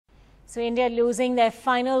So India losing their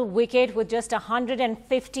final wicket with just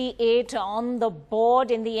 158 on the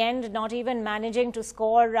board. In the end, not even managing to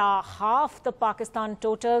score half the Pakistan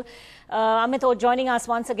total. Amitoj joining us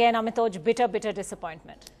once again. Amitoj, bitter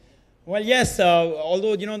disappointment. Well, yes,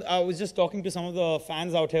 although, I was just talking to some of the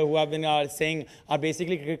fans out here who have been saying are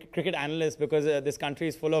basically cricket analysts, because this country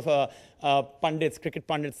is full of pundits, cricket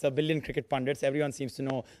pundits, a billion cricket pundits. Everyone seems to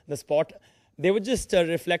know the sport. They were just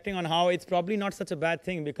reflecting on how it's probably not such a bad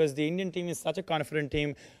thing, because the Indian team is such a confident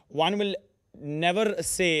team. One will never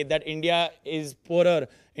say that India is poorer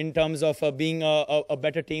in terms of being a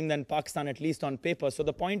better team than Pakistan, at least on paper. So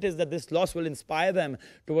the point is that this loss will inspire them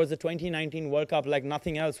towards the 2019 World Cup like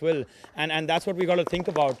nothing else will. And that's what we got to think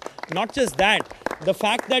about. Not just that, the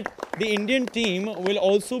fact that the Indian team will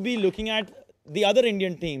also be looking at the other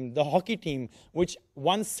Indian team, the hockey team, which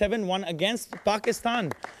won 7-1 against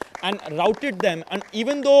Pakistan and routed them. And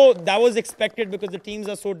even though that was expected, because the teams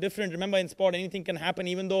are so different, remember in sport anything can happen,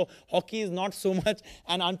 even though hockey is not so much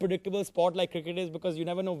an unpredictable sport like cricket is, because you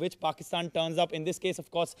never know which Pakistan turns up. In this case,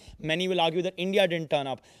 of course, many will argue that India didn't turn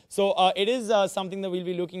up. So it is something that we'll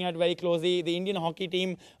be looking at very closely. The Indian hockey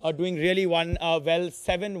team are doing really well.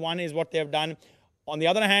 7-1 is what they have done. On the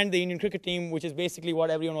other hand, the Indian cricket team, which is basically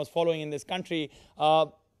what everyone was following in this country,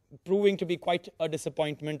 proving to be quite a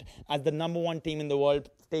disappointment as the #1 team in the world,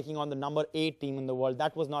 taking on the #8 team in the world.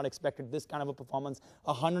 That was not expected, this kind of a performance,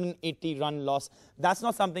 a 180-run loss. That's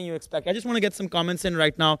not something you expect. I just want to get some comments in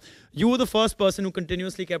right now. You were the first person who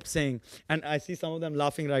continuously kept saying, and I see some of them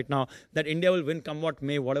laughing right now, that India will win come what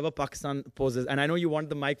may, whatever Pakistan poses. And I know you want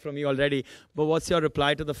the mic from me already, but what's your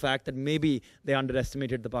reply to the fact that maybe they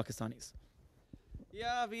underestimated the Pakistanis?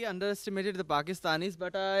 Yeah, we underestimated the Pakistanis,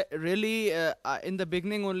 but I really, in the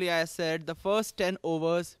beginning only I said the first 10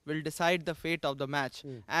 overs will decide the fate of the match.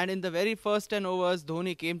 And in the very first 10 overs,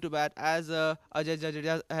 Dhoni came to bat, as Ajay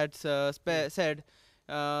Jadeja had said.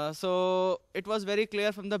 So it was very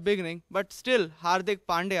clear from the beginning, but still Hardik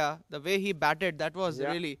Pandya, the way he batted, that was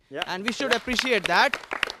really, and we should appreciate that.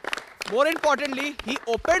 More importantly, he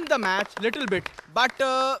opened the match little bit, but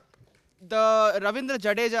the Ravindra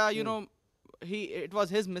Jadeja, it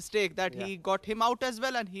was his mistake that he got him out as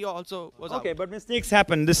well, and he also was out. Okay, but mistakes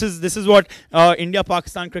happen. This is what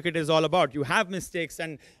India-Pakistan cricket is all about. You have mistakes,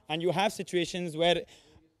 and you have situations where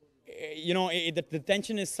the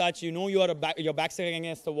tension is such. Your back's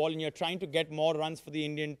against the wall, and you're trying to get more runs for the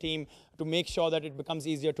Indian team to make sure that it becomes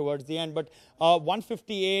easier towards the end. But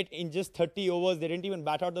 158 in just 30 overs, they didn't even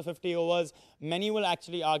bat out the 50 overs. Many will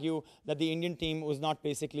actually argue that the Indian team was not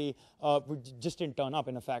basically, just didn't turn up,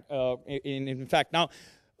 in fact. Now,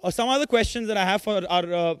 some other questions that I have for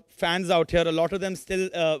our fans out here, a lot of them still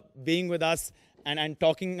being with us and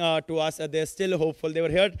talking to us, they're still hopeful. They were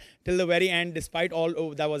here till the very end, despite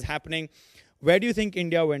all that was happening. Where do you think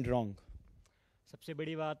India went wrong? सबसे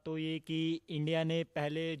बड़ी बात तो ये कि India ने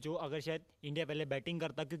पहले अगर शायद इंडिया पहले बैटिंग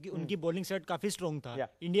करता, क्योंकि उनकी बॉलिंग सेट काफ़ी स्ट्रॉन्ग था,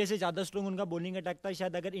 इंडिया से ज़्यादा स्ट्रॉन्ग उनका बॉलिंग अटैक था,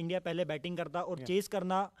 शायद अगर इंडिया पहले बैटिंग करता, और चेस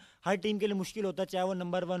करना हर टीम के लिए मुश्किल होता, चाहे वो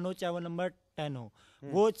नंबर 1 हो चाहे वो नंबर 10 हो,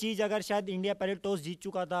 वो चीज़ अगर शायद इंडिया पहले टॉस जीत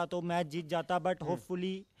चुका था तो मैच जीत जाता। बट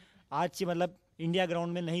होपफुली आज से इंडिया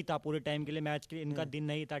ग्राउंड में नहीं था पूरे टाइम के लिए, मैच के लिए इनका दिन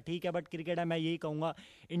नहीं था, ठीक है। बट क्रिकेट है, मैं यही कहूँगा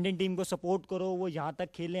इंडियन टीम को सपोर्ट करो, वो यहाँ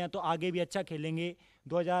तक खेले हैं तो आगे भी अच्छा खेलेंगे।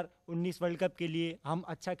 2019 वर्ल्ड कप के लिए हम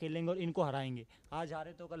अच्छा खेलेंगे और इनको हराएंगे, आज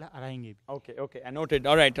हारे तो कल हराएंगे भी। Okay, I noted.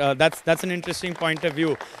 All right, that's an interesting point of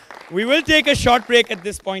view. We will take a short break at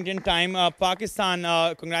this point in time. Pakistan,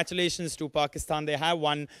 congratulations to Pakistan, they have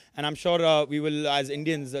won, and I'm sure we will, as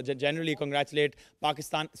Indians, generally congratulate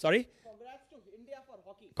Pakistan. Sorry?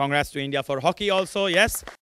 Congrats to India for hockey also, yes.